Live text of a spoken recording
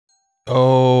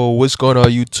Oh, what's going on,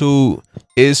 YouTube?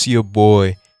 It's your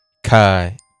boy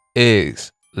Kai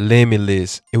X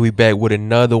Limitless, and we back with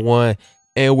another one.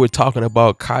 And we're talking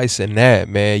about Cenat,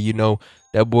 man.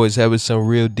 That boy's having some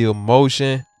real deal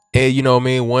motion. And you know what I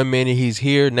mean? One minute he's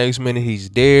here, next minute he's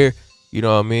there. You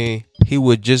know what I mean? He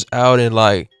was just out in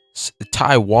like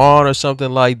Taiwan or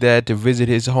something like that to visit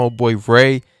his homeboy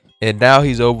Ray, and now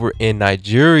he's over in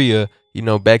Nigeria.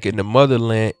 Back in the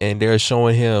motherland, and they're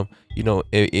showing him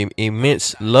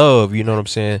immense love. You know what I'm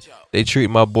saying? They treat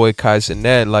my boy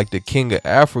Cenat like the king of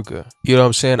Africa. You know what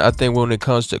I'm saying? I think when it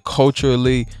comes to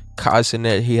culturally,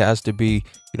 Cenat, he has to be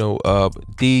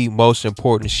the most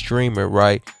important streamer,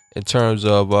 right, in terms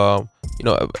of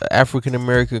African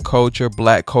American culture,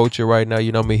 black culture right now.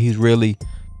 You know what I mean? He's really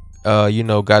got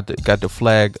the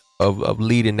flag of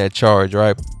leading that charge,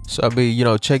 right? So I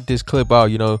mean, check this clip out.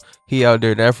 He out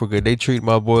there in Africa, they treat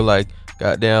my boy like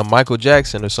goddamn Michael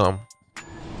Jackson or something.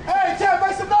 Hey, Jack,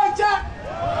 make some noise, Jack.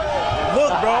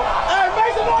 Look, bro. Hey,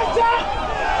 make some noise, Jack.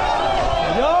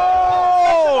 Yo.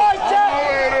 Make some noise, Jack.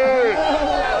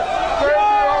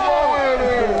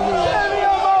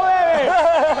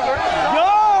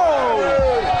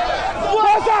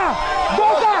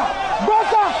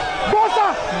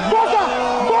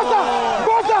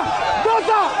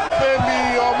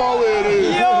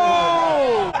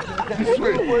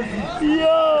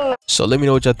 So let me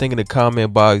know what y'all think in the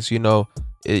comment box.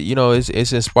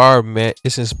 It's inspiring, man.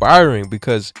 It's inspiring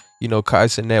because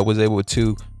Cenat was able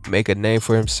to make a name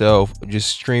for himself just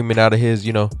streaming out of his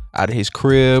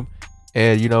crib,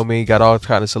 and got all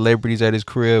kind of celebrities at his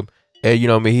crib,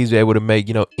 and he's able to make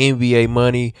NBA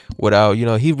money without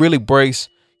he really breaks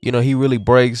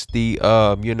the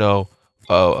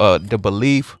the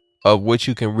belief of what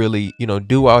you can really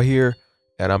do out here.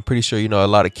 And I'm pretty sure, a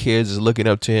lot of kids is looking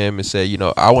up to him and say,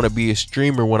 I want to be a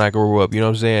streamer when I grow up. You know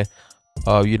what I'm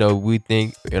saying? We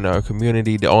think in our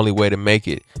community, the only way to make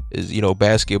it is,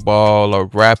 basketball or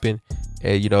rapping.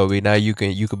 And, now you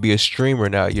could be a streamer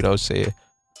now, you know what I'm saying?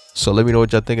 So let me know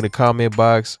what y'all think in the comment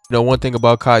box. One thing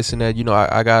about Cenat,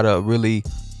 I got to really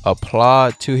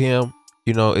applaud to him,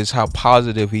 is how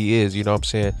positive he is. You know what I'm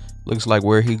saying? Looks like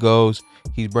where he goes,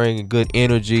 he's bringing good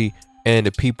energy. And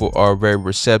the people are very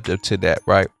receptive to that,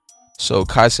 right? So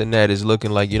Cenat is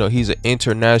looking like he's an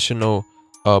international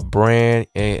brand,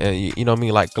 and you know what I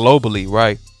mean, like globally,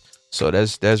 right? So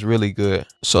that's really good.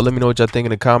 So let me know what y'all think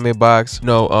in the comment box.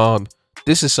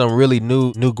 This is some really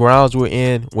new grounds we're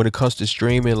in when it comes to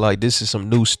streaming. Like, this is some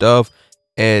new stuff,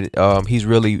 and he's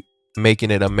really making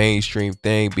it a mainstream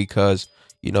thing because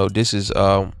this is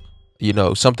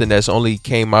something that's only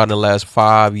came out in the last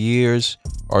 5 years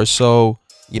or so.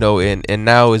 And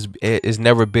now it's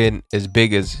never been as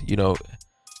big as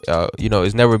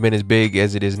it's never been as big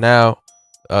as it is now,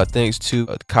 thanks to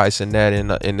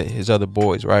Cenat and his other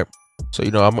boys, right? So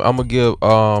I'm gonna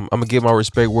give my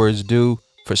respect where it's due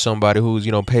for somebody who's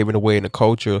paving the way in the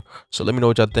culture. So let me know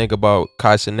what y'all think about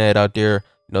Cenat out there,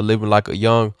 living like a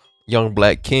young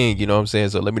black king. You know what I'm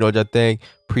saying? So let me know what y'all think.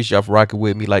 Appreciate y'all for rocking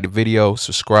with me. Like the video,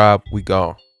 subscribe. We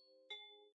gone.